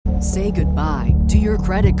Say goodbye to your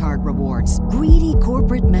credit card rewards. Greedy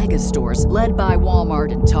corporate mega stores, led by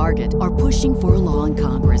Walmart and Target, are pushing for a law in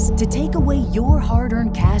Congress to take away your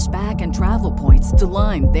hard-earned cash back and travel points to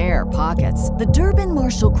line their pockets. The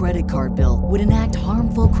Durbin-Marshall credit card bill would enact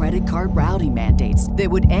harmful credit card routing mandates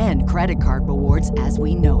that would end credit card rewards as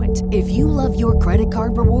we know it. If you love your credit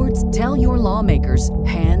card rewards, tell your lawmakers,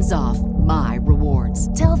 hands off my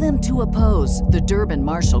rewards. Tell them to oppose the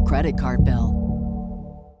Durbin-Marshall credit card bill.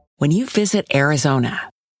 When you visit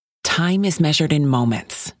Arizona, time is measured in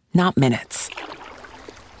moments, not minutes.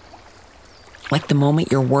 Like the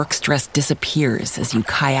moment your work stress disappears as you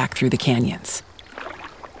kayak through the canyons.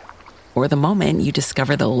 Or the moment you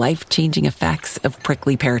discover the life-changing effects of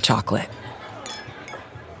prickly pear chocolate.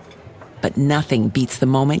 But nothing beats the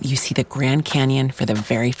moment you see the Grand Canyon for the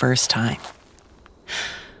very first time.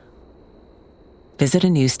 Visit a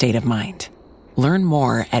new state of mind. Learn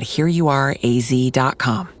more at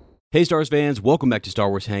hereyouareaz.com. Hey Star Wars fans, welcome back to Star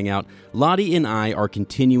Wars Hangout. Lottie and I are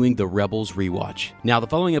continuing the Rebels rewatch. Now, the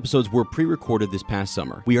following episodes were pre-recorded this past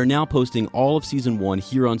summer. We are now posting all of Season 1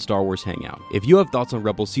 here on Star Wars Hangout. If you have thoughts on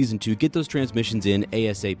Rebels Season 2, get those transmissions in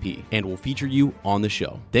ASAP, and we'll feature you on the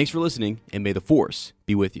show. Thanks for listening, and may the Force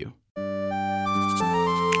be with you.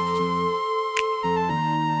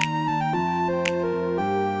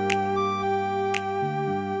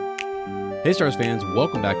 Hey Star Wars fans,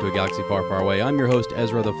 welcome back to A Galaxy Far, Far Away. I'm your host,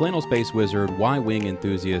 Ezra, the Flannel Space Wizard, Y-Wing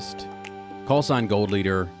enthusiast, callsign Gold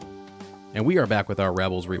Leader, and we are back with our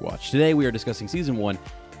Rebels rewatch. Today we are discussing Season 1,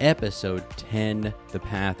 Episode 10, The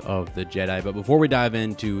Path of the Jedi. But before we dive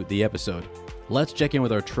into the episode, let's check in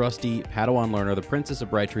with our trusty Padawan learner, the Princess of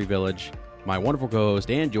Brightree Village, my wonderful co-host,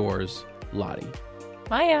 and yours, Lottie.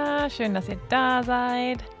 Maya, schön, dass ihr da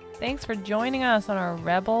seid. Thanks for joining us on our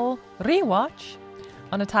Rebel rewatch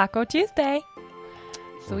on a Taco Tuesday.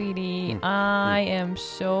 Sweetie, I am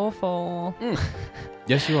so full.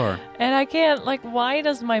 Yes, you are. And I can't, why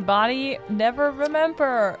does my body never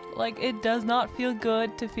remember? It does not feel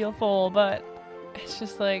good to feel full, but it's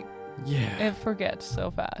just it forgets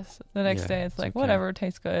so fast. The next day, it's okay. Whatever, it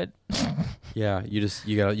tastes good. Yeah, you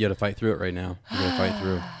gotta fight through it right now. You gotta fight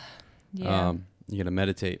through. Yeah. You gotta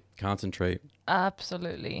meditate, concentrate.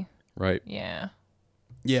 Absolutely. Right. Yeah.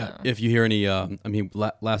 Yeah, so. If you hear any,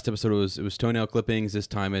 last episode it was toenail clippings. This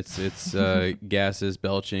time it's gases,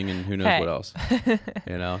 belching, and who knows what else.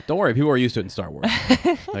 Don't worry, people are used to it in Star Wars.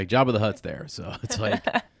 Jabba the Hutt's there, so it's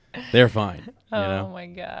they're fine. Oh my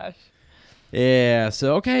gosh. Yeah.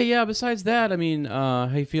 So okay. Yeah. Besides that, how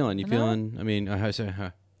you feeling? You feeling?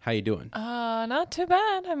 How you doing? Not too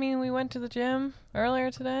bad. We went to the gym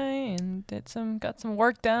earlier today and got some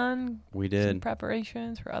work done. We did some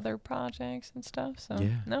preparations for other projects and stuff. So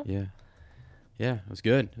yeah, it was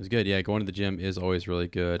good. Yeah, going to the gym is always really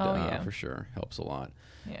good. For sure, helps a lot.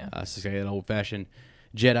 Yeah, it's just like an old-fashioned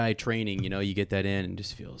Jedi training. You get that in and it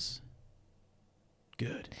just feels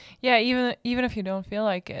good. Yeah, even if you don't feel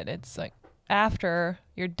like it, it's after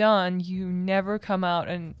you're done, you never come out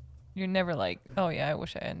and you're never oh yeah, I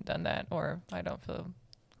wish I hadn't done that, or I don't feel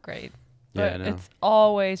great. But it's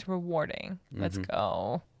always rewarding. Let's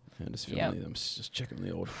go. I'm just feeling I'm just checking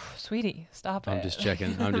the old. Sweetie, stop it. I'm just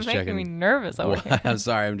checking. Making me nervous over here. I'm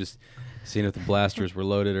sorry. I'm just seeing if the blasters were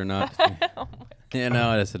loaded or not. Oh I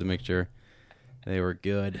just had to make sure they were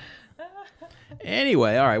good.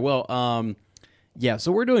 Anyway, all right. Well,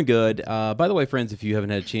 so we're doing good. By the way, friends, if you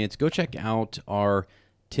haven't had a chance, go check out our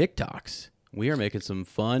TikToks. We are making some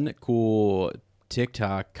fun, cool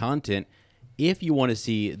TikTok content. If you want to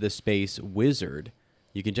see the Space Wizard,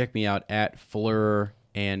 you can check me out at Fleur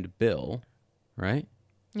and Bill, right?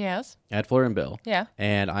 Yes. At Fleur and Bill. Yeah.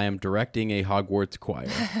 And I am directing a Hogwarts choir.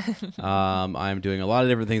 I'm doing a lot of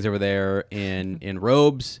different things over there in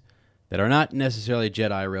robes that are not necessarily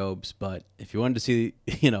Jedi robes, but if you wanted to see,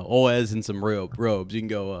 Oez in some robes, you can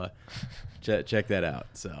go check that out.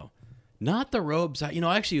 So. Not the robes. I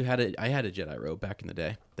actually had a Jedi robe back in the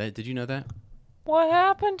day. Did you know that? What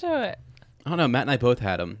happened to it? I don't know. Matt and I both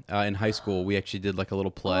had them in high school. We actually did a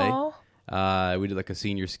little play. We did a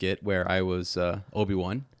senior skit where I was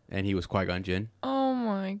Obi-Wan and he was Qui-Gon Jinn. Oh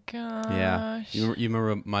my gosh. Yeah. You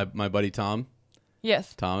remember my buddy Tom?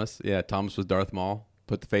 Yes. Thomas. Yeah. Thomas was Darth Maul.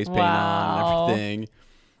 Put the face paint on and everything.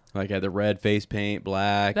 Had the red face paint,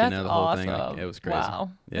 black, That's the whole awesome. thing. It was crazy.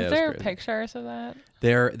 Wow. Yeah, is there pictures of that?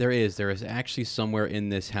 There is. There is actually somewhere in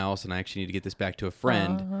this house, and I actually need to get this back to a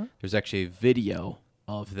friend. There's actually a video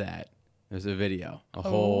of that. There's a video, a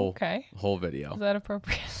whole video. Is that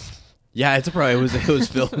appropriate? Yeah, it's appropriate. It was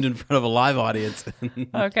filmed in front of a live audience.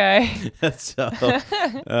 Okay. So,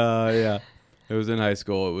 yeah. It was in high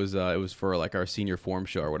school. It was for like our senior form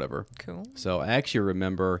show or whatever. Cool. So I actually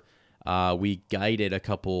remember we guided a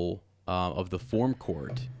couple of the form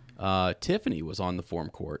court. Tiffany was on the form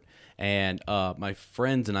court, and my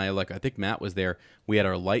friends and I think Matt was there. We had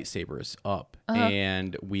our lightsabers up,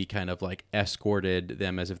 and we kind of like escorted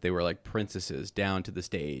them as if they were like princesses down to the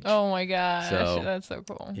stage. Oh my gosh, So, that's so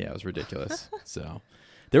cool. yeah, it was ridiculous. So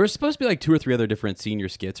there was supposed to be like 2 or 3 other different senior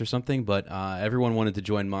skits or something, but everyone wanted to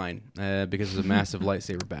join mine because it was a massive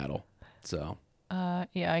lightsaber battle. So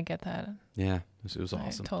yeah, I get that. yeah, it was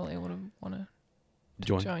awesome. I totally would have want to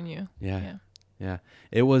join you. Yeah.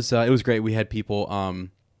 It was great. We had people.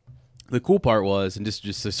 The cool part was, and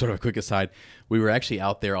just a sort of a quick aside, we were actually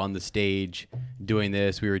out there on the stage doing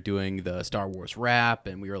this. We were doing the Star Wars rap,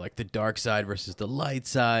 and we were like the dark side versus the light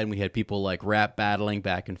side. And we had people like rap battling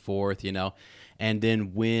back and forth, you know. And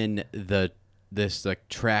then when this like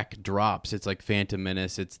track drops, it's like Phantom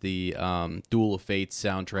Menace. It's the Duel of Fates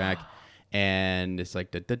soundtrack. And it's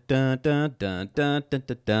like dun, dun, dun, dun, dun, dun,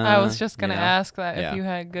 dun, dun, I was just gonna you know? ask that Yeah. if you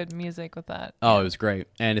had good music with that. Oh, it was great.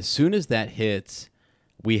 And as soon as that hits,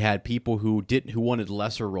 we had people who wanted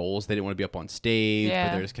lesser roles. They didn't want to be up on stage, but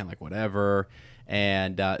Yeah. they're just kind of like whatever.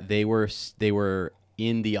 And they were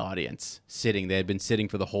in the audience sitting. They had been sitting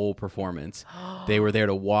for the whole performance. They were there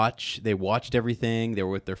to watch. They watched everything. They were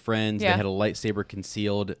with their friends. Yeah. They had a lightsaber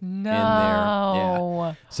concealed in there.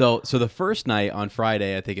 No. Yeah. So the first night on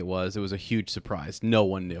Friday, I think it was a huge surprise. No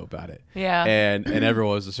one knew about it. Yeah. And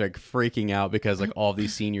everyone was just like freaking out because like all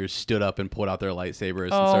these seniors stood up and pulled out their lightsabers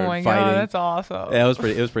and Oh started my fighting. god, that's awesome. Yeah, it was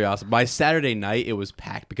pretty awesome. By Saturday night, it was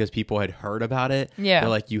packed because people had heard about it. Yeah. They're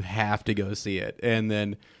like, you have to go see it. And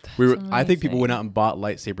then I think people went out and bought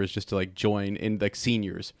lightsabers just to like join in, like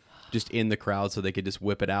seniors, just in the crowd so they could just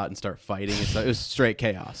whip it out and start fighting. And so it was straight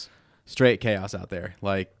chaos out there.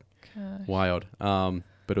 Like wild.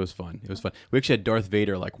 But it was fun. It was fun. We actually had Darth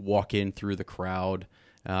Vader like walk in through the crowd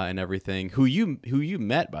and everything. Who you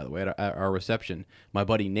met, by the way, at our reception. My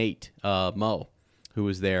buddy Nate Mo, who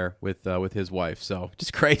was there with his wife. So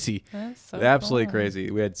just crazy. That's so Absolutely cool. crazy.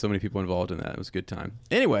 We had so many people involved in that. It was a good time.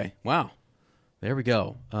 Anyway, wow. There we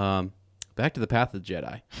go. Back to the Path of the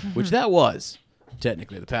Jedi, which that was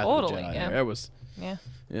technically the Path of the Totally, Jedi. yeah. It was, Yeah.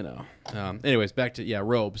 you know. Anyways, back to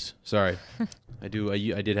robes. Sorry, I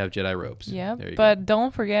did have Jedi robes. Yeah, There you but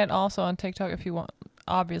don't forget also on TikTok if you want.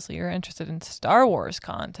 Obviously, you're interested in Star Wars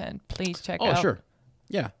content. Please check go. out. Oh, sure.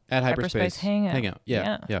 Yeah, at Hyperspace Hangout.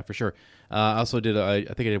 Yeah, for sure. I also did. I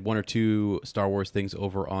think I did 1 or 2 Star Wars things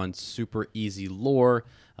over on Super Easy Lore.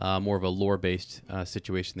 More of a lore-based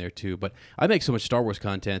situation there too. But I make so much Star Wars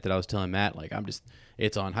content that I was telling Matt, like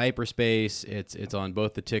it's on Hyperspace. It's on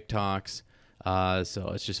both the TikToks.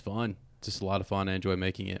 So it's just fun. It's just a lot of fun. I enjoy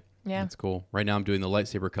making it. Yeah. It's cool. Right now I'm doing the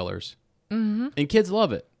lightsaber colors. Mm-hmm. And kids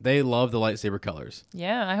love it. They love the lightsaber colors.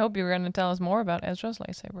 Yeah, I hope you're going to tell us more about Ezra's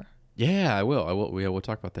lightsaber. Yeah, I will. We'll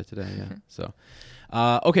talk about that today. Yeah. So,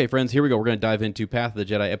 okay, friends, here we go. We're going to dive into Path of the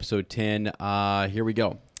Jedi, episode 10. Here we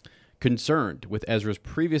go. Concerned with Ezra's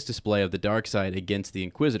previous display of the dark side against the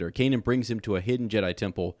Inquisitor, Kanan brings him to a hidden Jedi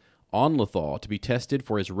temple on Lothal to be tested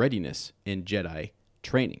for his readiness in Jedi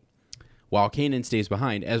training. While Kanan stays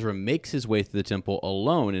behind, Ezra makes his way through the temple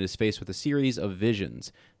alone and is faced with a series of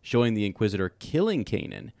visions showing the Inquisitor killing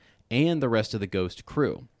Kanan and the rest of the Ghost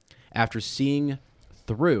crew. After seeing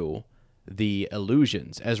through the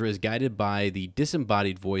illusions, Ezra is guided by the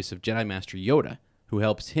disembodied voice of Jedi Master Yoda, who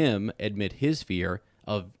helps him admit his fear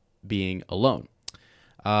of being alone.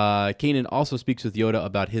 Kanan also speaks with Yoda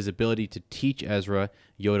about his ability to teach Ezra.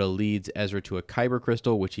 Yoda leads Ezra to a kyber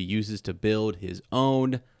crystal, which he uses to build his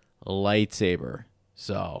own lightsaber.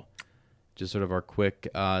 So, just sort of our quick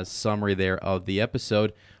summary there of the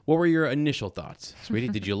episode. What were your initial thoughts, sweetie?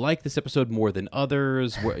 Did you like this episode more than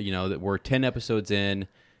others? That we're 10 episodes in.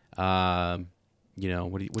 What are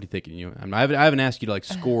you thinking? I haven't asked you to like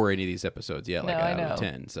score any of these episodes yet, like No, I out know. of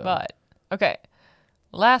 10. So, But, okay.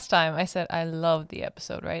 Last time I said I loved the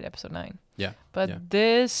episode, right? Episode 9. yeah, But yeah.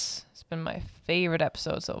 this has been my favorite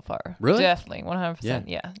episode so far. Really? Definitely, 100%.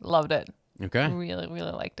 Yeah, loved it. Okay. Really,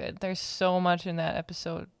 really liked it. There's so much in that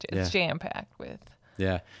episode. It's jam-packed with.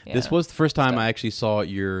 Yeah. Yeah. This was the first time Stuff. I actually saw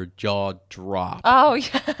your jaw drop. Oh,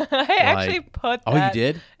 yeah. I actually put that Oh, you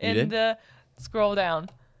did? You in did? the scroll down.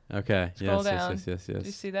 Okay. Scroll yes, down. yes. Did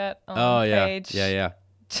you see that on Oh, the yeah. page? Yeah.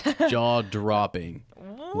 Jaw dropping.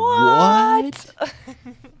 What?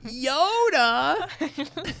 Yoda!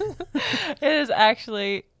 It is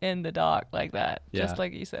actually in the dock like that, Yeah. just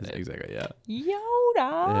like you said it. Exactly, yeah. Yoda.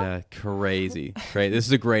 Yeah, crazy. This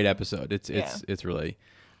is a great episode. It's really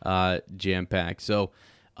jam-packed. So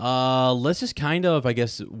let's just kind of, I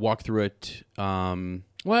guess, walk through it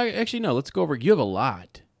Well, actually, no. Let's go over. You have a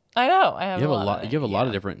lot. I know. I have You have a lot. You have a lot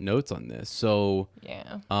of different notes on this. So,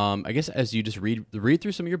 Yeah. I guess as you just read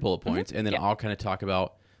through some of your bullet points, and then Yeah. I'll kind of talk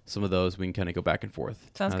about some of those. We can kind of go back and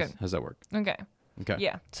forth. Sounds good. How's that work? Okay. Okay.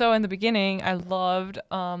 Yeah. So in the beginning, I loved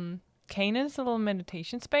Kanan's little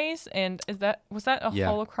meditation space, and was that a Yeah.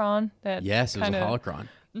 holocron? That Yes, it was a kinda-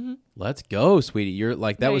 holocron. Let's go, sweetie. You're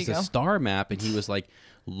like that There was you a go. star map, and he was like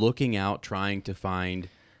looking out, trying to find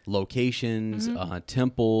locations,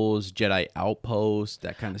 temples, Jedi outposts,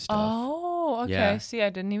 that kind of stuff. Oh, okay. Yeah. See, I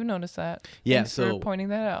didn't even notice that. Yeah, Thanks for so- pointing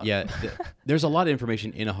that out. Yeah, there's a lot of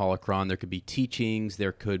information in a holocron. There could be teachings.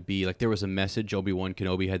 There could be there was a message. Obi-Wan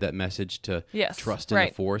Kenobi had that message to Yes, trust in right.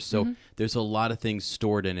 the Force. So there's a lot of things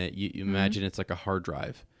stored in it. You imagine it's like a hard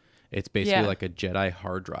drive. It's basically Yeah. like a Jedi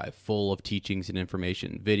hard drive full of teachings and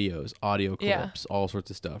information, videos, audio Yeah. clips, all sorts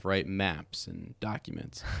of stuff, right? Maps and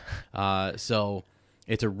documents. So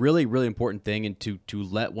it's a really, really important thing, and to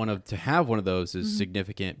have one of those is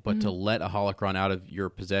significant, but to let a holocron out of your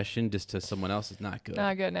possession just to someone else is not good.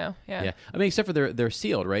 Not good now. Yeah. Yeah, I mean, except for they're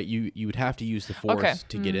sealed, right? You would have to use the Force Okay.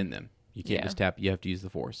 to get in them. You can't Yeah. just tap. You have to use the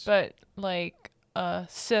Force. But like a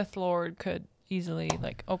Sith Lord could easily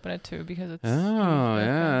like open it too because it's. Oh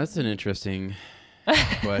yeah, that's an interesting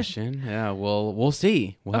question. Yeah, well, we'll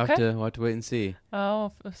see. We'll have Okay. to wait and see.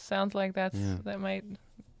 Oh, sounds like that Yeah. might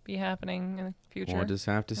be happening in the future. We'll just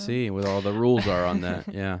have to see what all the rules are on that.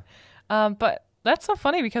 Yeah. But that's so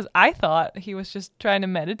funny because I thought he was just trying to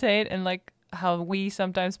meditate and like how we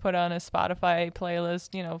sometimes put on a Spotify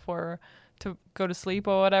playlist, to go to sleep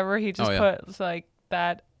or whatever. He just Oh, yeah. puts like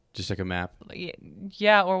that, Just like a map.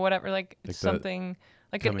 yeah, or whatever, like Like something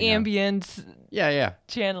like an coming out. ambient Yeah.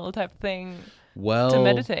 channel type thing Well, to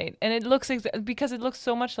meditate. And it looks because it looks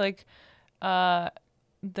so much like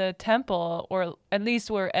the temple, or at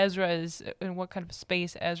least where Ezra is, in what kind of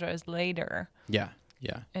space Ezra is later Yeah.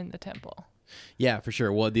 in the temple. Yeah, for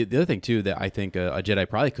sure. Well, the other thing too that I think a Jedi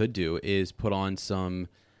probably could do is put on some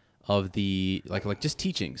of the like just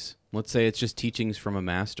teachings. Let's say it's just teachings from a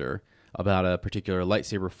master about a particular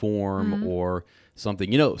lightsaber form or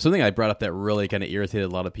something. Something I brought up that really kind of irritated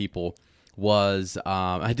a lot of people was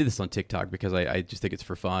I did this on TikTok because I just think it's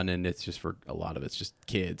for fun, and it's just for a lot of it's just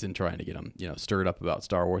kids and trying to get them stirred up about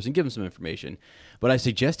Star Wars and give them some information. But I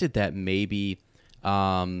suggested that maybe.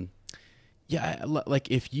 Yeah,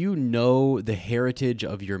 like if you know the heritage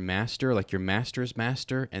of your master, like your master's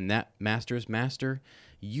master and that master's master,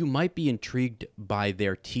 you might be intrigued by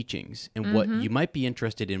their teachings and what you might be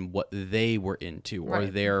interested in what they were into or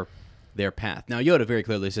Right. their path. Now, Yoda very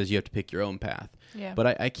clearly says you have to pick your own path. Yeah.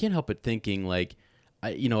 But I can't help but thinking like,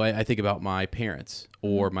 I think about my parents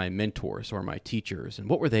or my mentors or my teachers and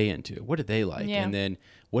what were they into? What did they like? Yeah. And then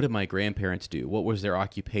what did my grandparents do? What was their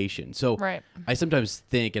occupation? So Right. I sometimes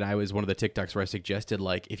think, and I was one of the TikToks where I suggested,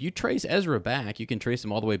 like, if you trace Ezra back, you can trace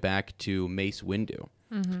him all the way back to Mace Windu,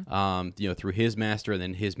 through his master and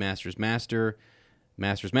then his master's master,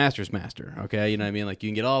 master's master's master. Okay, you know what I mean? Like, you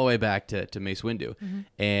can get all the way back to Mace Windu.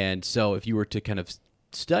 And so if you were to kind of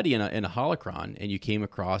study in a holocron and you came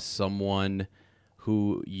across someone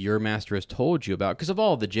who your master has told you about, because of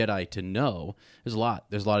all the Jedi to know, there's a lot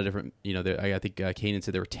of different, I think Kanan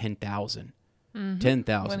said there were 10,000.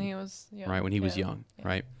 10,000. When he was young. Right, when he was Yeah. young,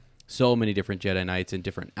 right? So many different Jedi Knights and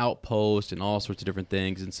different outposts and all sorts of different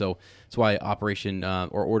things. And so that's why Operation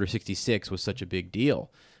or Order 66 was such a big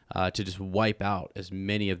deal, to just wipe out as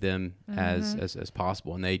many of them as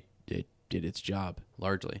possible. And it did its job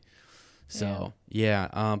largely. So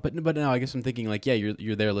but now I guess I'm thinking like, yeah,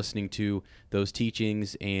 you're there listening to those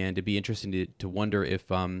teachings, and it'd be interesting to wonder if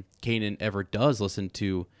Kanan ever does listen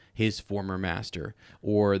to his former master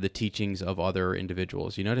or the teachings of other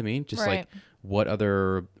individuals. You know what I mean? Just Right. like what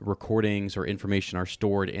other recordings or information are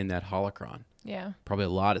stored in that holocron. Yeah. Probably a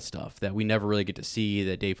lot of stuff that we never really get to see,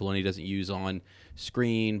 that Dave Filoni doesn't use on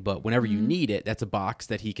screen, but whenever you need it, that's a box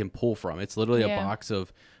that he can pull from. It's literally a Yeah. box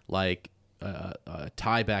of like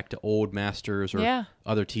tie back to old masters or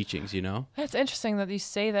other teachings, That's interesting that you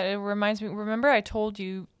say that. It reminds me. Remember, I told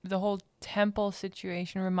you the whole temple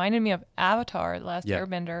situation reminded me of Avatar: The Last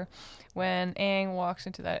Airbender, when Aang walks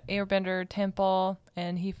into that Airbender temple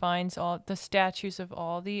and he finds all the statues of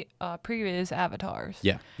all the previous avatars.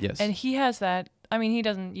 Yeah. Yes. And he has that. I mean, he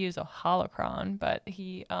doesn't use a holocron, but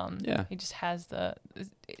he just has the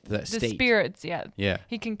state. spirits. Yeah. Yeah.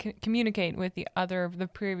 He can communicate with the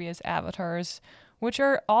previous avatars, which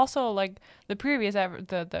are also like the previous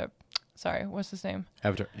sorry, what's his name?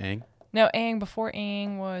 Avatar Aang. No, Aang. Before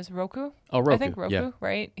Aang was Roku. Oh, Roku. I think Roku, yeah.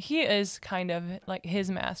 right? He is kind of like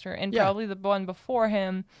his master, and Yeah. probably the one before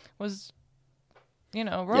him was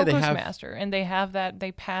roller coaster master, and they have that.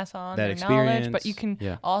 They pass on that their experience. knowledge, but you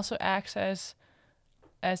can also access,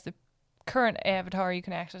 as the current avatar, you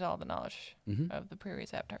can access all the knowledge of the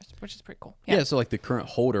previous avatars, which is pretty cool. Yeah, so like the current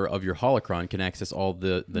holder of your holocron can access all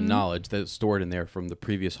the knowledge that's stored in there from the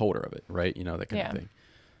previous holder of it, right? That kind of thing.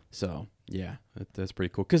 So, yeah, that's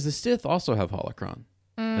pretty cool. Because the Sith also have holocron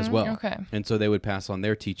as well. Okay. And so they would pass on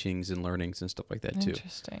their teachings and learnings and stuff like that, too.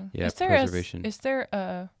 Interesting. Yeah, preservation. Is there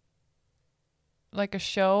a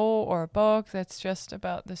show or a book that's just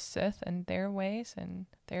about the Sith and their ways and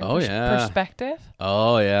their perspective?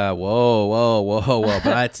 Oh yeah, whoa!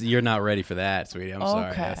 But you're not ready for that, sweetie. I'm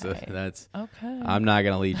sorry. That's okay. I'm not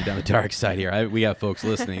gonna lead you down the dark side here. We got folks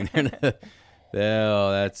listening.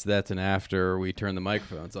 That's an after we turn the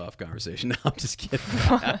microphones off conversation. No, I'm just kidding.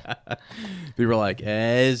 People are like,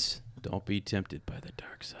 Ez, don't be tempted by the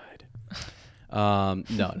dark side. No.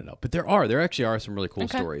 But there actually are some really cool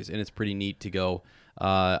stories, and it's pretty neat to go.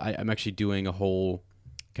 I'm actually doing a whole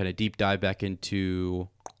kind of deep dive back into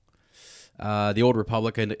the Old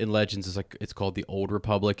Republic in Legends. It's called the Old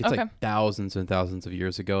Republic. It's like thousands and thousands of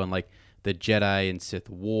years ago, and like the Jedi and Sith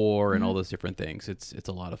War and all those different things. It's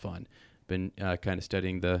a lot of fun. Been kind of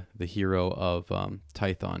studying the hero of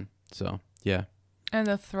Tython. So yeah. And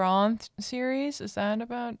the Thrawn series, is that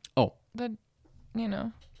about? Oh, the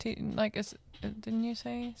didn't you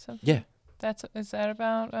say something? Yeah. Is that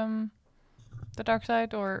about the dark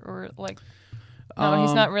side or like? No,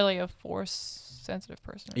 he's not really a force sensitive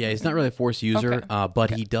person. Yeah, he's not really a force user,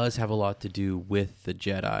 but he does have a lot to do with the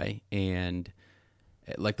Jedi, and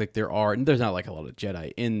like there's not like a lot of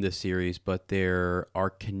Jedi in the series, but there are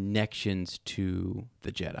connections to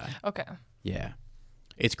the Jedi. Okay. Yeah,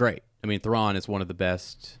 it's great. I mean, Thrawn is one of the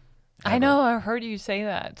best. I know. I've heard you say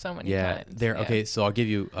that so many times. Okay, so I'll give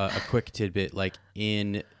you a quick tidbit. Like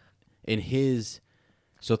in his,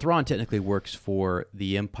 so Thrawn technically works for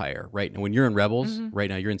the Empire, right? And when you're in Rebels, right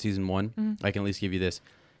now you're in season 1. I can at least give you this.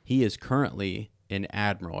 He is currently an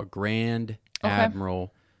admiral, a grand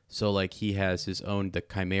admiral. So like he has his own, the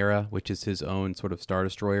Chimera, which is his own sort of Star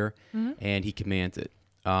Destroyer, and he commands it.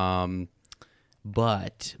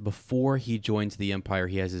 But before he joins the Empire,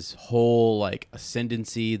 he has his whole like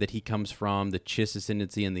ascendancy that he comes from, the Chiss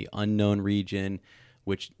ascendancy in the unknown region,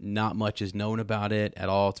 which not much is known about it at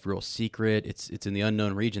all. It's real secret. It's in the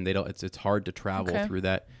unknown region. It's hard to travel through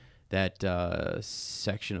that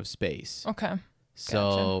section of space. Okay.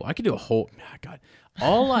 So gotcha. I could do a whole. Oh God,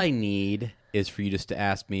 all I need is for you just to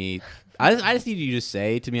ask me. I just need you to just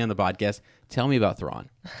say to me on the podcast, tell me about Thrawn.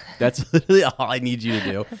 That's literally all I need you to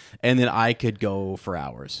do, and then I could go for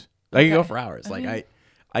hours. I could go for hours. Like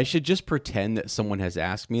I should just pretend that someone has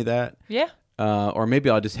asked me that. Yeah. Or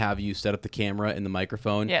maybe I'll just have you set up the camera and the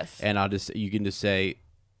microphone. Yes. And you can just say,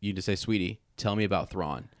 sweetie, tell me about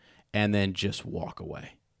Thrawn, and then just walk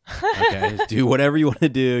away. Okay, do whatever you want to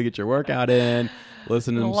do. Get your workout in,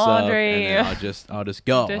 listen to some stuff, and then I'll just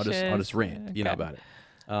go. Dishes. I'll just rant, about it.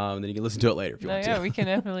 Then you can listen to it later if you want to. Yeah, we can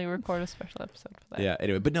definitely record a special episode for that. Yeah.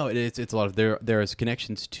 Anyway, but no, it's a lot of there's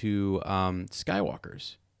connections to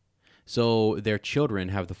Skywalkers. So their children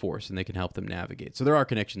have the Force, and they can help them navigate. So there are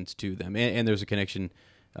connections to them, and there's a connection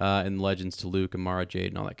in Legends to Luke and Mara Jade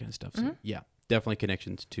and all that kind of stuff. So yeah, definitely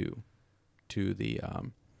connections to the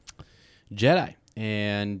Jedi.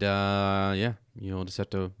 And you'll just have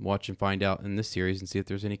to watch and find out in this series and see if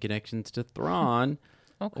there's any connections to Thrawn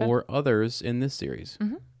or others in this series.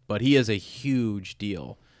 But he is a huge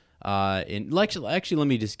deal. Actually, let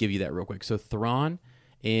me just give you that real quick. So Thrawn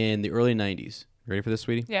in the early 90s. Ready for this,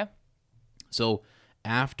 sweetie? Yeah. So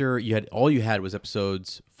after you had was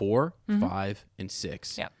episodes 4, 5, and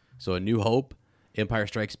 6. Yeah. So A New Hope, Empire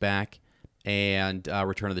Strikes Back, and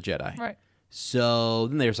Return of the Jedi. Right. So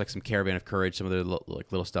then there's like some Caravan of Courage, some other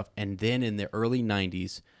little stuff. And then in the early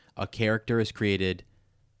 90s, a character is created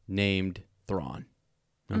named Thrawn.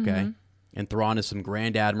 Okay? And Thrawn is some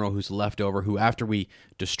Grand Admiral who's left over, who after we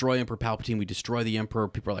destroy Emperor Palpatine, we destroy the Emperor,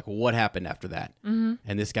 people are like, well, what happened after that? And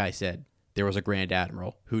this guy said there was a Grand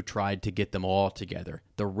Admiral who tried to get them all together,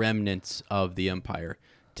 the remnants of the Empire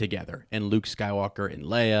together. And Luke Skywalker and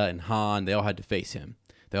Leia and Han, they all had to face him.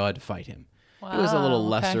 They all had to fight him. Wow, it was a little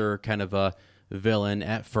lesser kind of a villain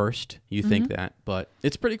at first. You think that, but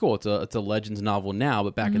it's pretty cool. It's a Legends novel now,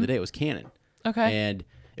 but back in the day it was canon. Okay. And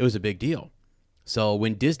it was a big deal. So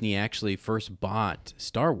when Disney actually first bought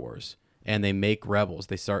Star Wars and they make Rebels,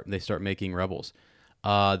 they start making Rebels.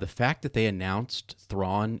 The fact that they announced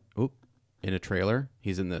Thrawn in a trailer,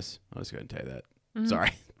 he's in this. I'll just go ahead and tell you that.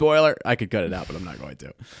 Sorry. Spoiler. I could cut it out, but I'm not going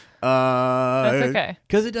to. That's okay.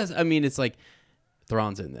 Because it does. I mean, it's like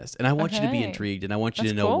Thrawn's in this, and I want you to be Okay. intrigued, and I want you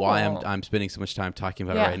That's to know why cool. I'm spending so much time talking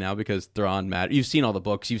about it Yeah. right now, because Thrawn matters. You've seen all the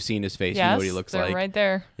books, you've seen his face, you know what he looks they're like, right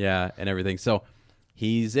there. yeah, and everything. So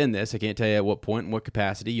he's in this. I can't tell you at what point and what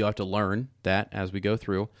capacity. You'll have to learn that as we go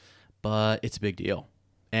through, but it's a big deal.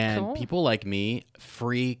 And Cool. people like me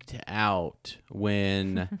freaked out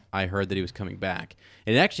when I heard that he was coming back.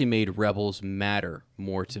 It actually made Rebels matter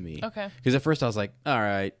more to me. Okay. Because at first I was like, all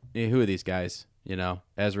right, who are these guys? You know,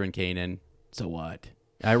 Ezra and Kanan. So what?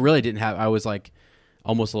 I really didn't have, I was like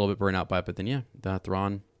almost a little bit burnt out by it. But then, yeah,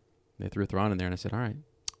 Thrawn, they threw Thrawn in there and I said, all right,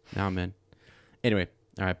 now I'm in. Anyway,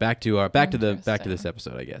 all right, back to this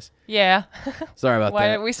episode, I guess. Yeah. Sorry about Why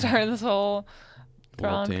that. did we start this whole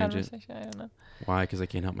Little Thrawn tangent. conversation? I don't know. Why? Because I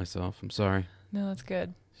can't help myself. I'm sorry. No, that's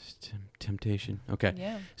good. It's temptation. Okay.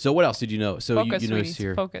 Yeah. So what else did you know? So Focus, you noticed sweeties,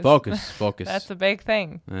 here. focus. Focus. That's a big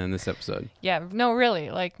thing. in this episode. Yeah, no, really.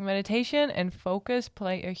 Like, meditation and focus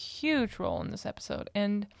play a huge role in this episode.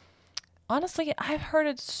 And honestly, I've heard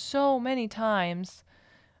it so many times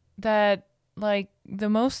that, like, the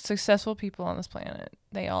most successful people on this planet,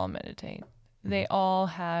 they all meditate. They all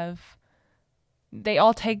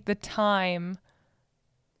take the time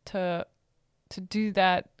to do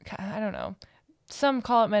that. I don't know. Some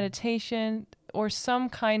call it meditation or some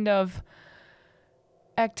kind of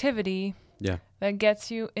activity Yeah. that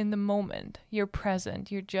gets you in the moment. You're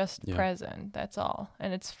present. You're just Yeah. present. That's all.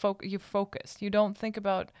 And it's you're focused. You don't think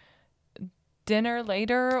about dinner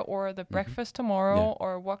later or the breakfast tomorrow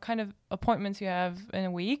or what kind of appointments you have in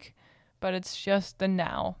a week, but it's just the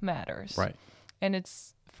now matters. Right. And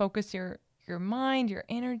it's focus your mind, your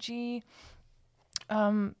energy,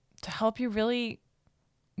 to help you really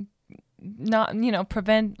not,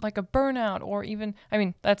 prevent like a burnout or even, I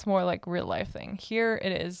mean, that's more like real life thing. Here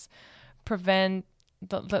it is prevent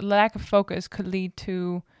the lack of focus could lead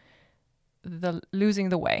to losing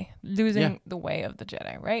the way of the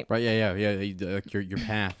Jedi, right? Right. Yeah. Like your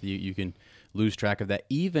path. You can lose track of that.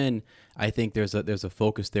 Even I think there's a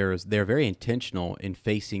focus there. They're very intentional in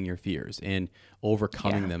facing your fears and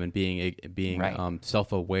overcoming them and being Right.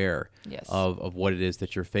 Self-aware Yes. of what it is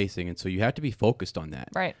that you're facing, and so you have to be focused on that.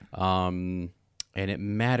 Right. And it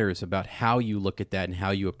matters about how you look at that and how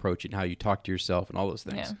you approach it and how you talk to yourself and all those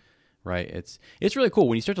things. Yeah. Right. It's really cool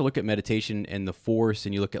when you start to look at meditation and the Force,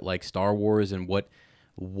 and you look at like Star Wars and what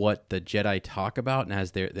the Jedi talk about and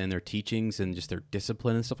as their teachings and just their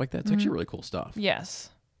discipline and stuff like that. It's actually really cool stuff. Yes.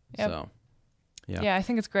 Yep. So, yeah. Yeah, I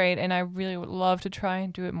think it's great, and I really would love to try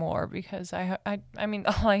and do it more because I mean,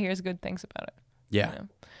 all I hear is good things about it. Yeah. You know?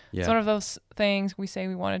 Yeah. It's one of those things we say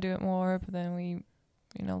we want to do it more, but then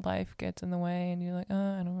life gets in the way, and you're like,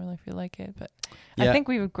 I don't really feel like it. But Yeah. I think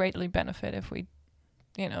we would greatly benefit if we,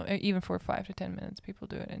 even for 5 to 10 minutes, people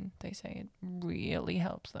do it, and they say it really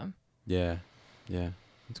helps them. Yeah.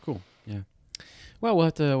 It's cool. Yeah. Well, we'll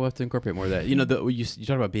have to incorporate more of that. You know, you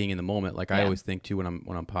talk about being in the moment. Like I Yeah. always think too when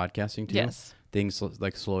I'm podcasting too. Yes. Things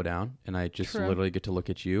like slow down, and I just True. literally get to look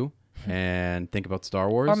at you and think about Star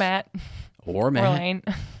Wars Or Matt. or Or Matt. Lane.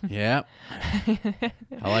 Yeah.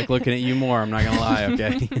 I like looking at you more. I'm not gonna lie.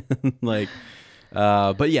 Okay.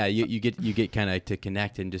 But yeah, you get kind of to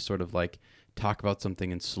connect and just sort of like talk about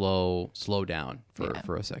something and slow down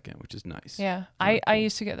for a second, which is nice. Yeah. Really I cool.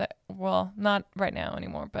 used to get that. Well, not right now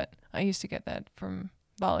anymore, but I used to get that from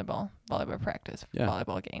volleyball practice,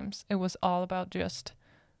 volleyball games. It was all about just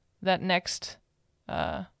that next,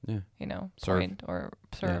 Serve. point or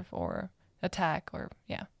serve or attack or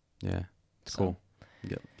Yeah. It's So. cool.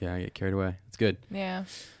 I get carried away. It's good. Yeah.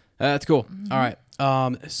 That's cool. All right.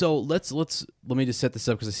 So let me just set this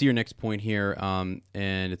up because I see your next point here. And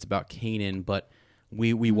it's about Kanan, but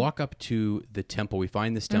we walk up to the temple. We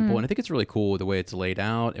find this temple, and I think it's really cool the way it's laid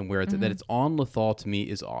out and where it's that it's on Lothal. To me,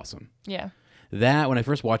 is awesome. Yeah. That when I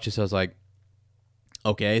first watched this, I was like,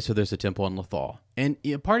 okay, so there's a temple on Lothal, and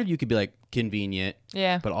part of you could be like convenient,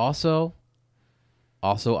 Yeah. but also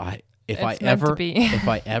if I It's meant to be. if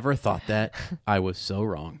I ever thought that, I was so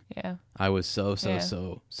wrong. Yeah. I was so Yeah.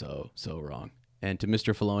 wrong. And to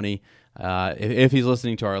Mr. Filoni, if he's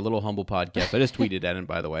listening to our little humble podcast, I just tweeted at him,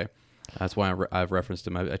 by the way. That's why I've referenced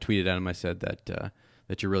him. I tweeted at him. I said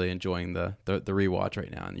that you're really enjoying the rewatch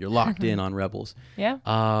right now, and you're locked in on Rebels. Yeah.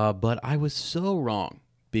 But I was so wrong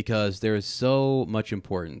because there is so much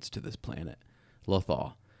importance to this planet,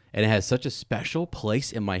 Lothal, and it has such a special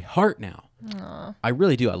place in my heart now. Aww. I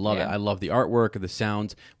really do. I love it. Yeah. I love the artwork and the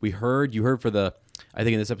sounds. You heard for I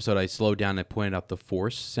think in this episode I slowed down and I pointed out the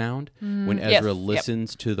Force sound when Ezra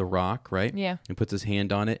listens to the rock, right? Yeah. And puts his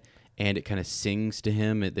hand on it and it kind of sings to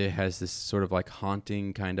him. It has this sort of like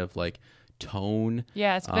haunting kind of like tone.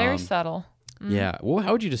 Yeah. It's very subtle. Yeah. Well,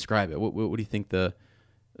 how would you describe it? What do you think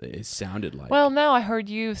it sounded like. Well, now I heard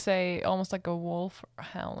you say almost like a wolf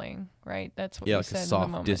howling, right? That's what you like said a in the soft,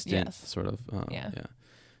 moment. distant Yes. sort of. Yeah.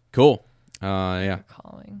 Cool. Yeah.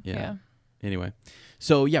 Calling. Yeah. Yeah. Anyway,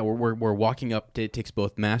 so yeah, we're walking up. It takes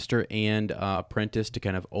both master and apprentice to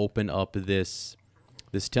kind of open up this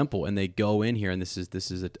temple, and they go in here, and this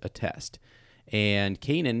is a test. And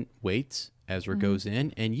Kanan waits. Ezra goes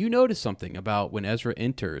in, and you notice something about when Ezra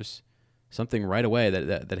enters, something right away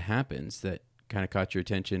that happens that kind of caught your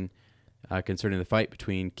attention concerning the fight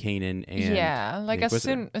between Kanan and like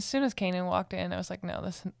the as soon as Kanan walked in, I was like, no,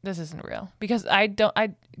 this isn't real, because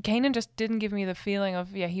Kanan just didn't give me the feeling of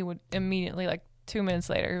he would immediately, like 2 minutes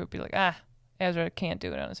later, he would be like, Ezra can't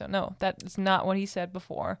do it on his own. No, that is not what he said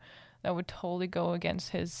before. That would totally go against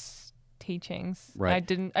his teachings. Right. I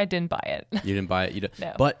didn't buy it. You didn't buy it. You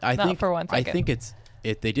No, but I not think for 1 second. I think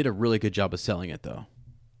they did a really good job of selling it though.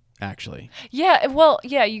 Actually. Yeah. Well,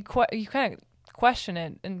 yeah. You kind of question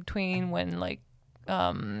it in between when like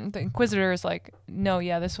the Inquisitor is like, no,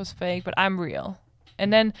 yeah, this was fake, but I'm real.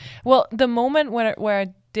 And then, well, the moment where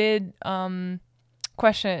I did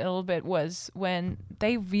question it a little bit was when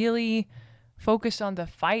they really focused on the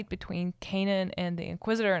fight between Kanan and the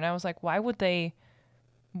Inquisitor, and I was like, why would they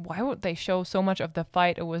show so much of the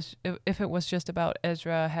fight? If it was just about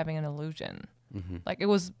Ezra having an illusion. Mm-hmm. Like, it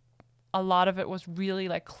was, a lot of it was really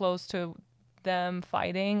like close to them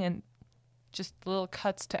fighting and just little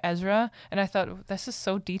cuts to Ezra, and I thought, this is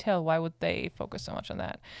so detailed, why would they focus so much on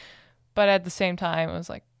that? But at the same time, it was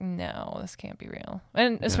like, no, this can't be real.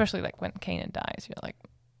 And especially like when Kanan dies, you're like,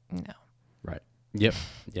 no. Right. Yep.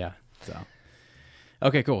 Yeah. So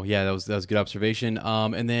okay, cool. Yeah, that was a good observation.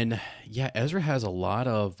 And then Ezra has a lot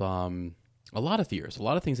of fears, a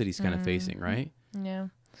lot of things that he's kind of facing, right? Yeah.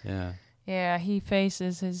 Yeah. Yeah, he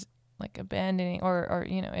faces his like abandoning or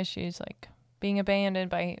issues like being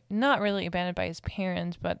not really abandoned by his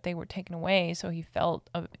parents, but they were taken away, so he felt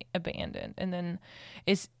abandoned. And then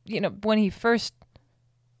when he first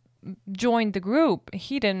joined the group,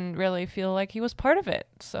 he didn't really feel like he was part of it.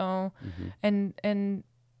 So and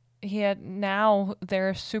now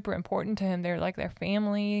they're super important to him. They're like their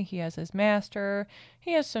family. He has his master.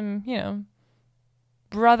 He has some,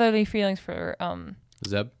 brotherly feelings for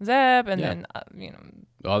Zeb, and then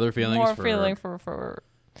other feelings, more feeling for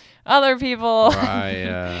other people.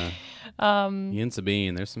 Right. He and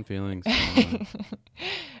Sabine, there's some feelings.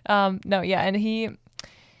 And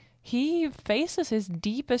he faces his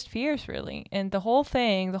deepest fears, really, and the whole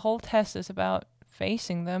test is about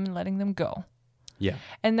facing them and letting them go. Yeah.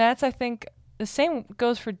 And that's, I think, the same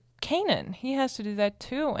goes for Kanan. He has to do that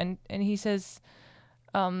too. And he says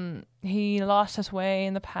he lost his way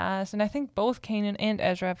in the past. And I think both Kanan and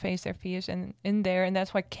Ezra have faced their fears in there. And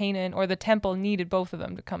that's why Kanan or the temple needed both of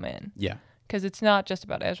them to come in. Yeah. Because it's not just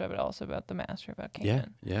about Ezra, but also about the master, about Kanan.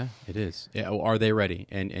 Yeah, it is. Yeah, are they ready?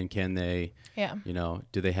 And can they,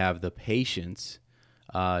 do they have the patience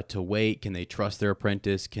to wait? Can they trust their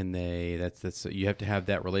apprentice? Can they? That's you have to have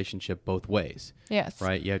that relationship both ways. Yes.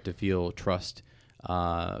 Right. You have to feel trust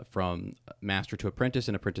from master to apprentice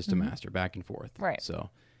and apprentice to master, back and forth. Right. So,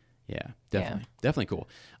 definitely cool.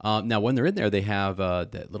 Now, when they're in there, they have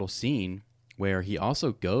that little scene where he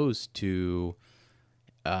also goes to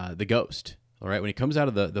the ghost. All right. When he comes out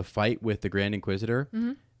of the fight with the Grand Inquisitor,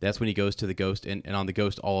 that's when he goes to the ghost, and on the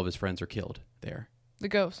ghost, all of his friends are killed there. The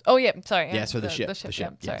ghost. Oh, yeah. Sorry. Yeah, so the ship. Yeah, sorry.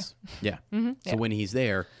 Yes. Yeah. So when he's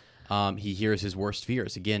there, he hears his worst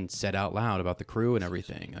fears, again, said out loud about the crew and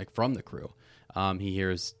everything, like from the crew. He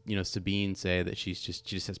hears, Sabine say that she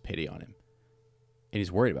just has pity on him. And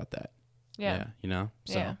he's worried about that. Yeah.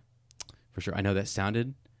 So, for sure. I know that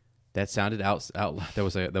sounded out that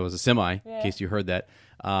was a semi, in case you heard that.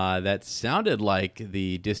 That sounded like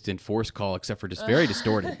the distant Force call, except for just very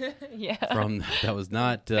distorted. That was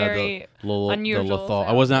not the Lothal. Sound.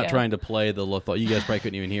 I was not trying to play the Lothal. You guys probably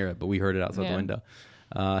couldn't even hear it, but we heard it outside the window.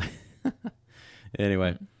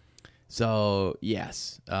 Anyway, so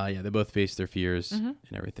yes, they both face their fears and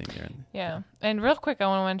everything there. Yeah, and real quick, I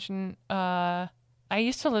want to mention, I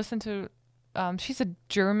used to listen to. She's a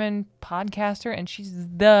German podcaster, and she's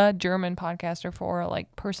the German podcaster for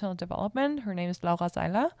like personal development. Her name is Laura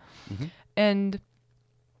Seiler, and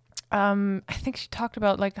I think she talked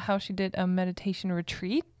about like how she did a meditation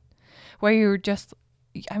retreat where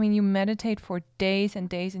you meditate for days and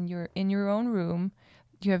days, and you're in your own room.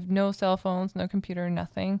 You have no cell phones, no computer,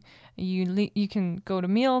 nothing. You can go to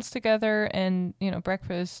meals together and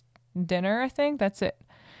breakfast, dinner. I think that's it,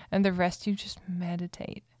 and the rest you just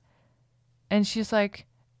meditate. And she's like,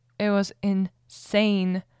 it was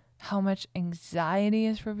insane how much anxiety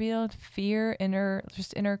is revealed, fear, inner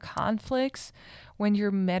conflicts when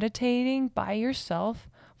you're meditating by yourself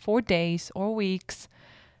for days or weeks,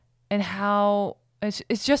 and how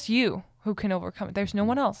it's just you who can overcome it. There's no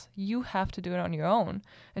one else. You have to do it on your own.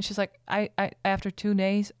 And she's like, I after 2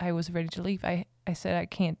 days, I was ready to leave. I said, I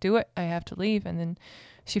can't do it. I have to leave. And then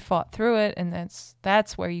she fought through it. And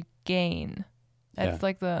that's where you gain. That's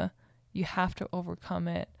like you have to overcome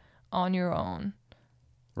it on your own.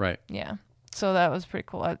 Right. Yeah. So that was pretty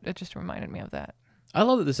cool. It just reminded me of that. I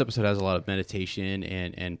love that this episode has a lot of meditation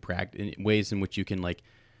and practice, ways in which you can like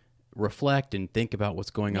reflect and think about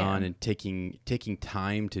what's going on, and taking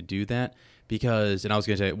time to do that. Because, and I was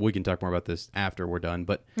going to say, we can talk more about this after we're done,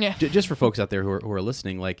 but just for folks out there who are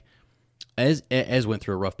listening, like as went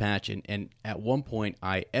through a rough patch, and at one point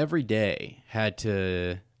I every day I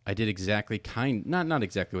did exactly not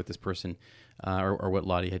exactly what this person or what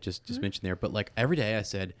Lottie had just mentioned there, but like every day I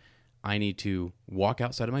said, I need to walk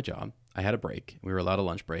outside of my job. I had a break. We were allowed a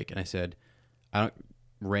lunch break. And I said,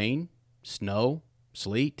 rain, snow,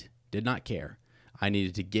 sleet, did not care. I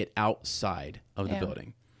needed to get outside of the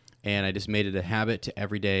building. And I just made it a habit to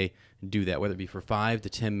every day do that, whether it be for 5 to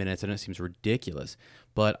 10 minutes. I know it seems ridiculous,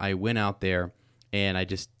 but I went out there and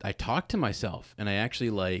I talked to myself, and I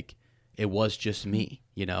actually it was just me,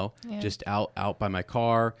 just out by my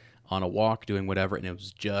car on a walk doing whatever. And it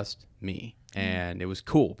was just me. And it was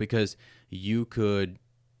cool because you could,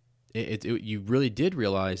 you really did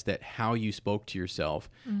realize that how you spoke to yourself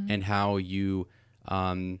and how you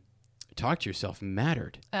talked to yourself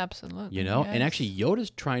mattered. Absolutely. Yes. And actually Yoda's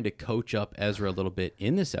trying to coach up Ezra a little bit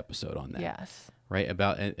in this episode on that. Yes. Right?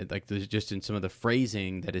 About like just in some of the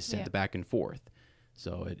phrasing that is said back and forth.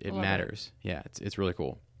 So it matters. Yeah, it's really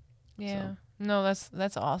cool. Yeah. So. No,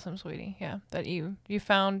 that's awesome, sweetie. Yeah. That you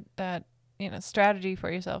found that, strategy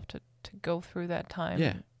for yourself to go through that time.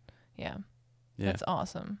 Yeah. Yeah. That's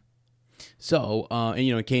awesome. So, and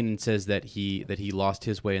Kanan says that he lost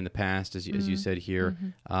his way in the past, as you said here,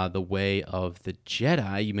 the way of the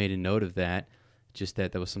Jedi. You made a note of that, just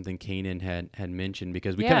that was something Kanan had mentioned,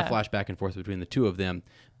 because we kind of flash back and forth between the two of them,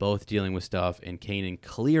 both dealing with stuff, and Kanan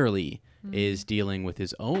clearly is dealing with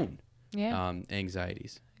his own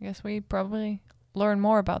anxieties. I guess we probably learn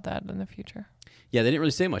more about that in the future. Yeah, they didn't really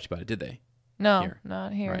say much about it, did they? No, here.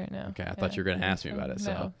 Not here. Right. No. Okay, I thought you were going to ask me about it.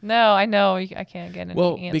 So no, I know I can't get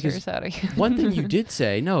any answers out of you. One thing you did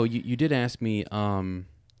say, you did ask me. I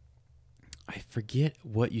forget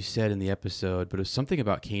what you said in the episode, but it was something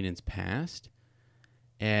about Kanan's past,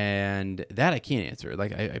 and that I can't answer.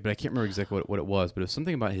 But I can't remember exactly what it was. But it was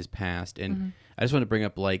something about his past, and I just want to bring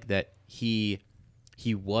up that he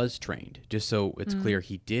was trained. Just so it's clear,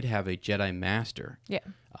 he did have a Jedi master. Yeah.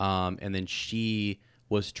 And then she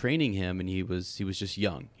was training him, and he was just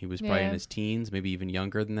young. He was probably in his teens, maybe even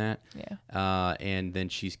younger than that. Yeah. And then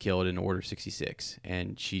she's killed in Order 66,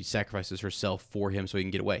 and she sacrifices herself for him so he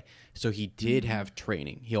can get away. So he did have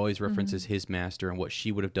training. He always references his master and what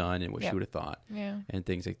she would have done and what she would have thought, and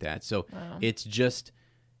things like that. So it's just,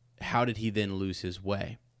 how did he then lose his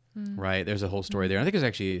way? Right? There's a whole story there. I think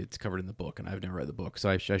it's covered in the book, and I've never read the book, so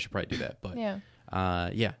I should probably do that. But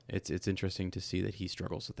it's interesting to see that he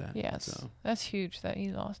struggles with that. Yes, so. That's huge that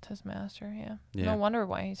he lost his master. Yeah. No wonder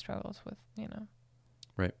why he struggles with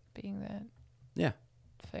right, being that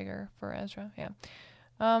figure for Ezra. Yeah.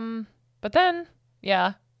 But then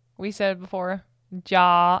we said before,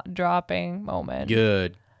 jaw dropping moment.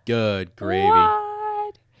 Good gravy.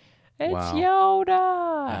 What? It's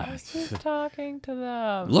Yoda. He's talking to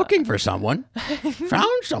them. Looking for someone.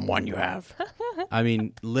 Found someone you have. I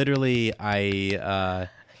mean, literally,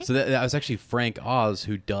 so that was actually Frank Oz,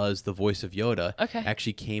 who does the voice of Yoda. Okay.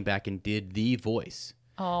 Actually came back and did the voice.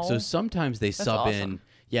 Oh. So sometimes they sub in.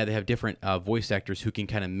 Yeah, they have different voice actors who can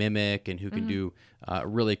kind of mimic and who can do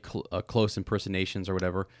really close impersonations or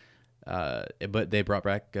whatever. But they brought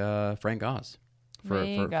back Frank Oz for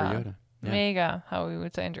Yoda. Yeah. Mega, how we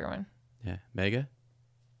would say in German. Yeah, mega.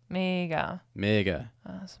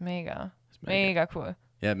 That's mega. Mega cool.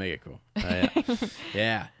 Yeah, mega cool.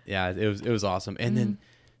 Yeah, it was awesome. And then,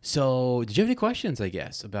 so did you have any questions? I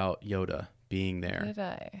guess about Yoda being there? Did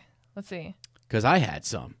I? Let's see. Because I had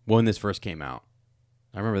some when this first came out.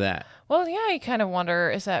 I remember that. Well, yeah, you kind of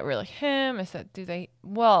wonder, is that really him?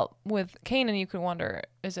 Well, with Kanan, you could wonder,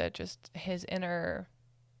 is it just his inner,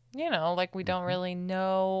 we don't really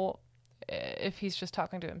know if he's just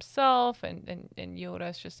talking to himself and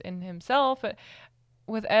Yoda's just in himself. But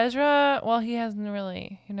with Ezra, well, he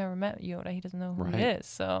never met Yoda. He doesn't know who he is.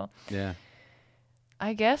 So yeah,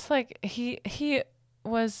 I guess he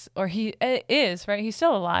was, or he is, right? He's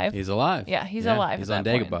still alive. He's alive. Yeah, he's alive. He's on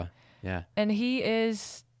Dagobah. Yeah. And he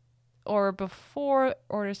is, or before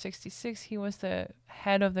Order 66, he was the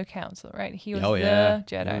head of the council, right? He was the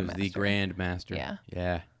Jedi master. He was the Grand Master. Yeah.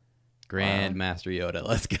 Yeah. Grandmaster Yoda.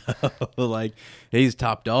 Let's go. Like, he's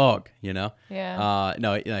top dog, you know? Yeah.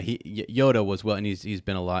 No, Yoda was, well, and he's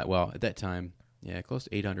been alive, well, at that time, yeah, close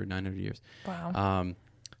to 800, 900 years. Wow.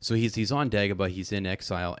 So he's on Dagobah, he's in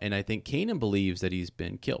exile, and I think Kanan believes that he's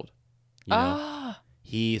been killed. You know?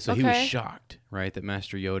 He was shocked, right, that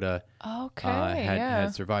Master Yoda had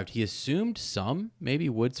survived. He assumed some maybe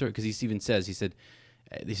would survive, because he even said that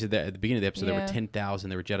at the beginning of the episode there were 10,000,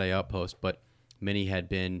 there were Jedi outposts, but many had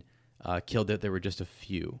been killed. That there were just a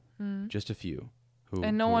few, who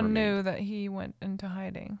and no one remained. knew that he went into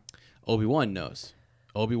hiding. Obi-Wan knows.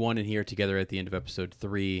 Obi-Wan and he are together at the end of episode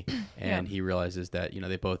 3, and he realizes that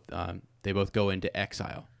they both go into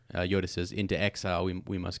exile. Yoda says, "Into exile,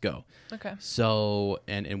 we must go." Okay. So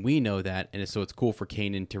and we know that, and so it's cool for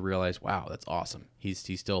Kanan to realize, wow, that's awesome. He's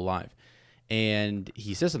still alive, and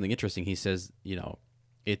he says something interesting. He says,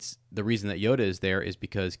 it's the reason that Yoda is there is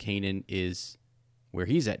because Kanan is where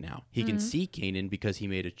he's at now. He can see Kanan because he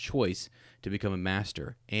made a choice to become a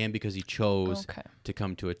master, and because he chose to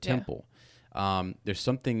come to a temple. There's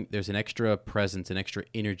an extra presence, an extra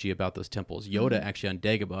energy about those temples. Yoda actually on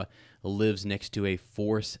Dagobah lives next to a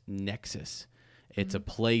Force nexus. It's a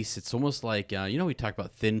place, it's almost like, we talk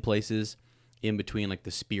about thin places in between like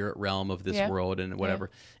the spirit realm of this world and whatever.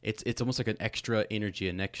 It's almost like an extra energy,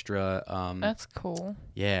 an extra... That's cool.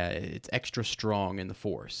 Yeah, it's extra strong in the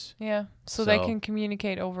Force. Yeah, so they can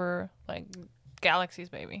communicate over like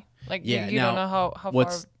galaxies maybe. Like you don't know how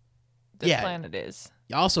far this planet is.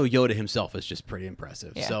 Also, Yoda himself is just pretty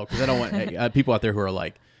impressive. Yeah. So, because I don't want people out there who are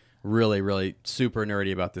like really, really super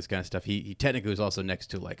nerdy about this kind of stuff. He technically was also next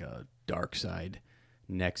to like a dark side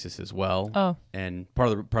nexus as well. Oh, and part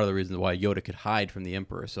of the reason why Yoda could hide from the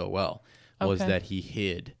Emperor so well was that he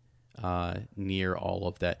hid near all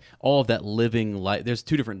of that living life. There's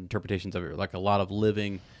two different interpretations of it. Like a lot of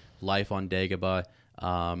living life on Dagobah,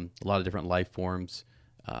 a lot of different life forms,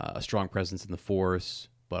 a strong presence in the Force.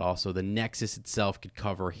 But also the Nexus itself could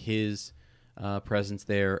cover his presence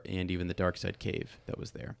there, and even the dark side cave that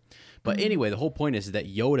was there. But anyway, the whole point is that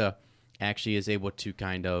Yoda actually is able to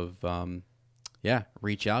kind of,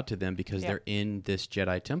 reach out to them because they're in this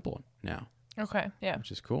Jedi temple now. Okay, yeah.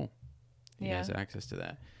 Which is cool. He has access to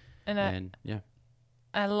that. And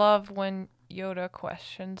I love when Yoda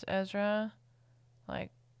questions Ezra,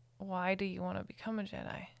 like, why do you want to become a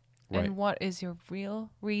Jedi? Right. And what is your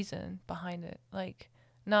real reason behind it? Like...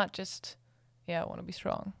 Not just, I want to be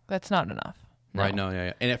strong. That's not enough. No. Right, no,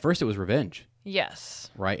 yeah. And at first it was revenge.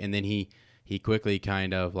 Yes. Right, and then he quickly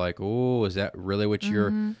kind of like, oh, is that really what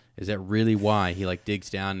is that really why? He like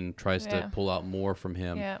digs down and tries to pull out more from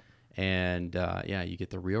him. Yeah. And, you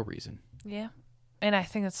get the real reason. Yeah. And I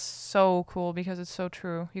think it's so cool because it's so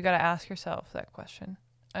true. You got to ask yourself that question.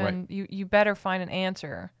 And you better find an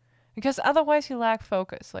answer. Because otherwise you lack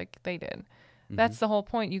focus like they did. That's the whole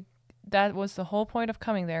point. That was the whole point of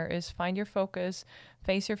coming there, is find your focus,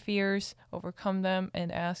 face your fears, overcome them,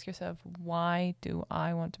 and ask yourself, why do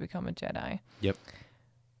I want to become a Jedi? Yep.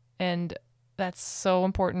 And that's so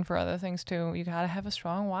important for other things too. You got to have a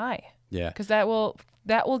strong why. Yeah. Because that will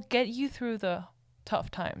get you through the tough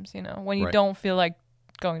times, when you don't feel like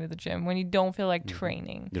going to the gym, when you don't feel like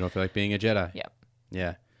training. You don't feel like being a Jedi. Yep.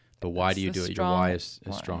 Yeah. But why do you do it? Your why is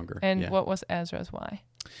stronger. And what was Ezra's why?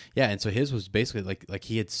 Yeah, and so his was basically like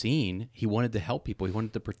he had seen, he wanted to help people. He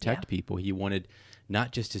wanted to protect people. He wanted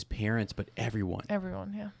not just his parents, but everyone.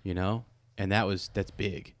 Everyone, yeah. And that's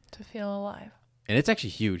big. To feel alive. And it's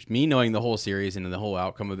actually huge. Me knowing the whole series and the whole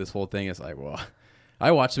outcome of this whole thing is like, well,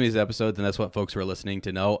 I watched some of these episodes, and that's what folks who are listening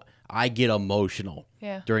to know. I get emotional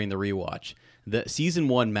during the rewatch. The season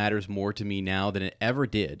 1 matters more to me now than it ever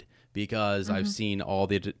did because I've seen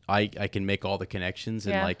I can make all the connections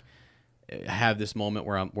and like have this moment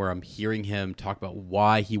where I'm hearing him talk about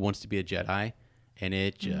why he wants to be a Jedi, and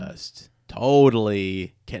it just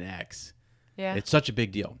totally connects. Yeah, it's such a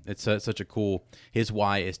big deal. It's such a cool. His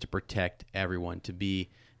why is to protect everyone, to be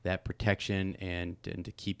that protection, and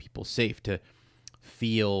to keep people safe, to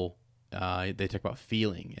feel. They talk about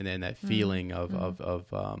feeling, and then that feeling of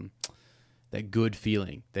that good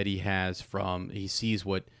feeling that he has from he sees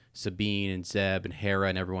what Sabine and Zeb and Hera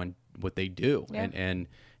and everyone what they do, and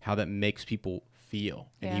how that makes people feel,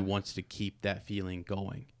 and he wants to keep that feeling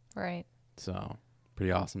going. Right. So,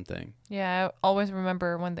 pretty awesome thing. Yeah, I always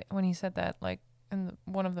remember when he said that, like in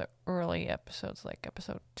one of the early episodes, like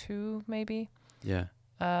episode 2 maybe. Yeah.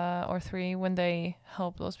 Or 3, when they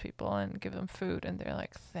help those people and give them food, and they're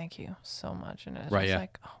like, "Thank you so much," and it's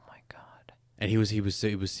like, "Oh my god." And he was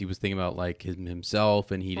thinking about like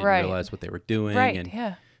himself, and he didn't realize what they were doing,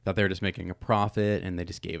 and thought they were just making a profit, and they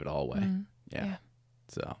just gave it all away. Yeah.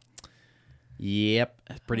 So, Yep,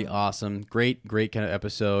 pretty awesome. Great kind of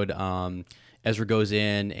episode. Ezra goes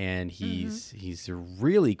in and he's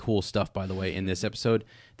really cool stuff, by the way, in this episode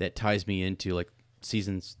that ties me into like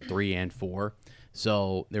seasons 3 and 4.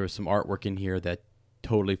 So there was some artwork in here that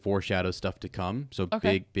totally foreshadows stuff to come. So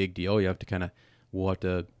big deal. You have to we'll have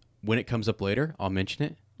to, when it comes up later, I'll mention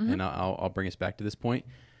it and I'll bring us back to this point.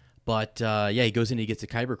 But he goes in and he gets a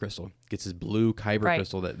kyber crystal, gets his blue kyber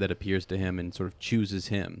crystal that appears to him and sort of chooses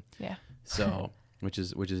him. Yeah. So, which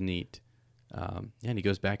is neat. And he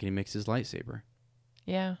goes back and he makes his lightsaber.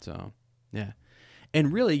 Yeah. So, yeah.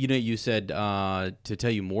 And really, you said to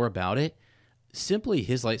tell you more about it, simply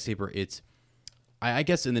his lightsaber, I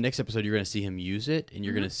guess in the next episode you're going to see him use it and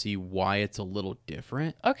you're going to see why it's a little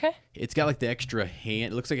different. Okay. It's got like the extra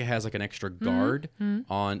hand. It looks like it has like an extra guard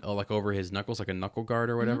on like over his knuckles, like a knuckle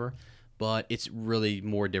guard or whatever. But it's really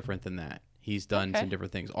more different than that. He's done some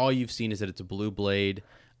different things. All you've seen is that it's a blue blade.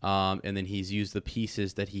 And then he's used the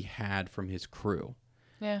pieces that he had from his crew.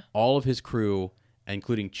 Yeah. All of his crew,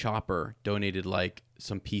 including Chopper, donated like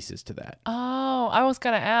some pieces to that. Oh, I was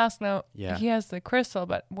going to ask. No, he has the crystal,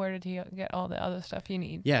 but where did he get all the other stuff you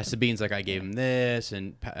need? Yeah, Sabine's like, I gave him this,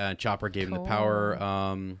 and Chopper gave him the power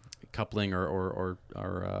coupling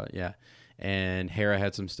and Hera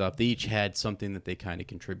had some stuff. They each had something that they kind of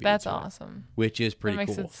contributed. That's awesome. Which is pretty cool.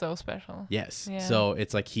 That makes it so special. Yes. Yeah. So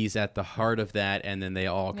it's like he's at the heart of that, and then they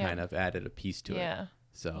all kind of added a piece to it. Yeah.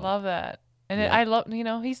 So love that. And I love,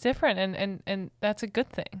 he's different, and that's a good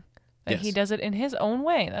thing. That he does it in his own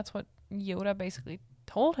way. That's what Yoda basically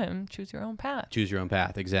told him. Choose your own path. Choose your own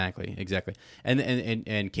path. Exactly.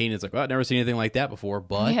 And Kanan's like, well, I've never seen anything like that before,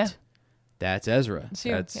 but that's Ezra.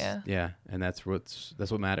 And that's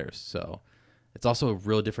what matters. So it's also a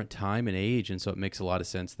real different time and age, and so it makes a lot of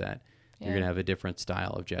sense that you're going to have a different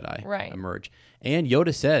style of Jedi emerge. And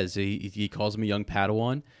Yoda says, he calls him a young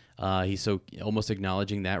Padawan. He's so almost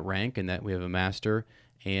acknowledging that rank and that we have a master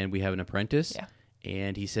and we have an apprentice. Yeah.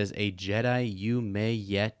 And he says, a Jedi you may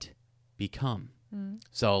yet become.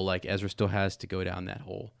 So like Ezra still has to go down that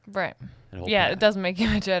whole path. It doesn't make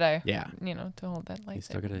him a Jedi. Yeah. To hold that lightsaber.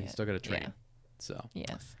 He's still got to train. Yeah. So.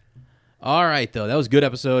 Yes. All right, though. That was a good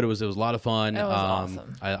episode. It was a lot of fun. It was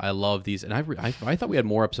awesome. I love these. And I thought we had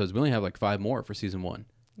more episodes. We only have like 5 more for season 1.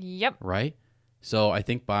 Yep. Right? So I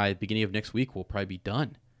think by the beginning of next week, we'll probably be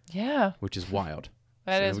done. Yeah. Which is wild.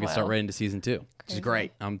 That is we can start right into season 2, which is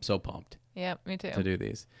great. I'm so pumped. Yeah, me too. To do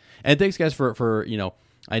these. And thanks, guys, for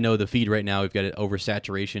I know the feed right now, we've got an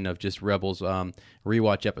oversaturation of just Rebels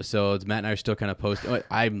rewatch episodes. Matt and I are still kind of posting.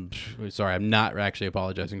 I'm sorry, I'm not actually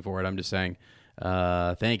apologizing for it. I'm just saying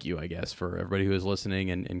thank you, I guess, for everybody who is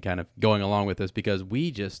listening and kind of going along with us because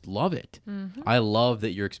we just love it. I love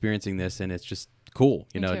that you're experiencing this, and it's just cool.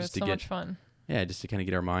 Me too. Just it's to so get much fun. Yeah, just to kind of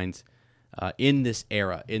get our minds in this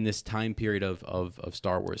era, in this time period of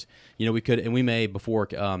Star Wars. We could, and we may, before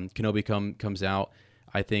Kenobi comes out,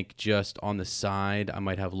 I think just on the side, I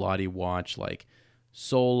might have Lottie watch like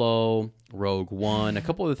Solo, Rogue One, a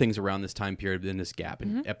couple of the things around this time period in this gap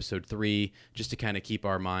in episode 3, just to kind of keep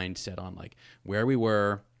our mind set on like where we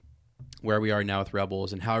were, where we are now with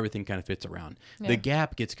Rebels, and how everything kind of fits around. Yeah. The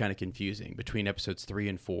gap gets kind of confusing between episodes 3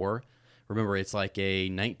 and 4. Remember, it's like a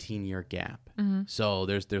 19-year gap. So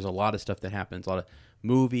there's a lot of stuff that happens, a lot of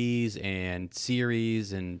movies and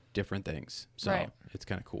series and different things. So it's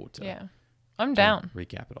kind of cool to I'm down.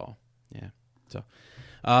 Recap it all. Yeah. So,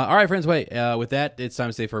 all right, friends. With that, it's time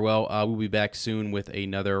to say farewell. We'll be back soon with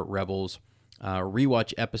another Rebels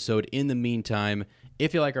rewatch episode. In the meantime,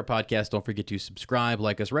 if you like our podcast, don't forget to subscribe,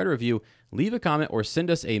 like us, write a review, leave a comment, or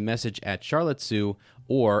send us a message at Charlotte Sue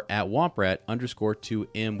or at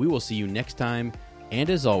Womprat_2M. We will see you next time. And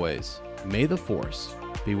as always, may the Force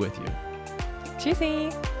be with you. Cheesy.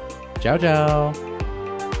 Ciao, ciao.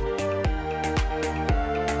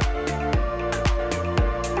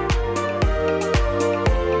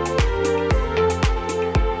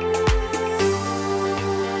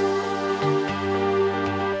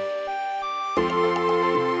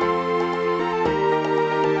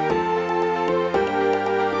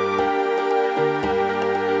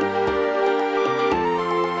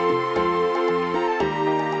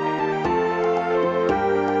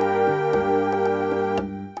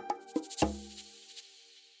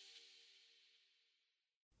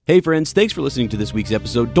 Hey friends, thanks for listening to this week's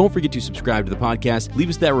episode. Don't forget to subscribe to the podcast, leave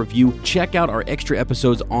us that review, check out our extra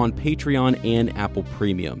episodes on Patreon and Apple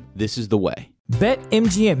Premium. This is the way.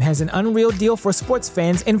 BetMGM has an unreal deal for sports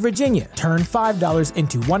fans in Virginia. Turn $5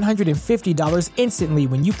 into $150 instantly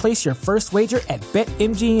when you place your first wager at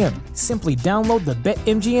BetMGM. Simply download the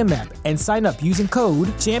BetMGM app and sign up using code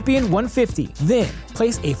Champion150. Then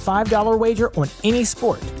Place a $5 wager on any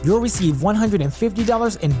sport. You'll receive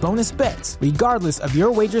 $150 in bonus bets, regardless of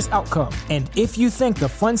your wager's outcome. And if you think the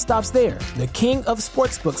fun stops there, the King of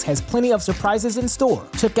Sportsbooks has plenty of surprises in store.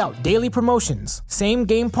 Check out daily promotions,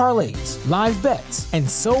 same-game parlays, live bets, and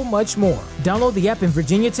so much more. Download the app in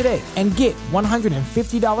Virginia today and get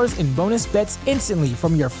 $150 in bonus bets instantly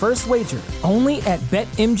from your first wager. Only at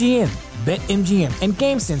BetMGM. BetMGM and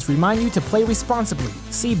GameSense remind you to play responsibly.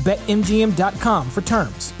 See BetMGM.com for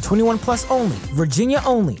terms. 21 plus only. Virginia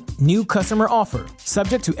only. New customer offer.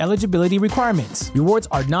 Subject to eligibility requirements. Rewards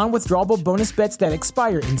are non-withdrawable bonus bets that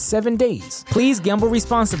expire in 7 days. Please gamble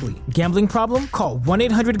responsibly. Gambling problem? Call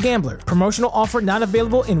 1-800-GAMBLER. Promotional offer not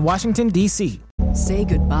available in Washington, D.C. Say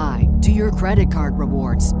goodbye to your credit card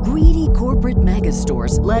rewards. Greedy corporate mega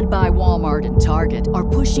stores, led by Walmart and Target, are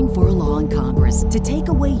pushing for a law in Congress to take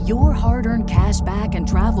away your hard-earned cash back and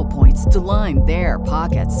travel points to line their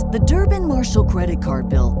pockets. The Durbin-Marshall credit card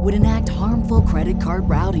bill would enact harmful credit card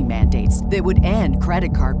routing mandates that would end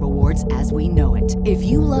credit card rewards as we know it. If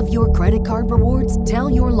you love your credit card rewards, tell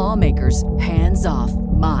your lawmakers, hands off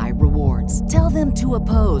my rewards. Tell them to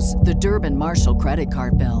oppose the Durbin-Marshall credit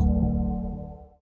card bill.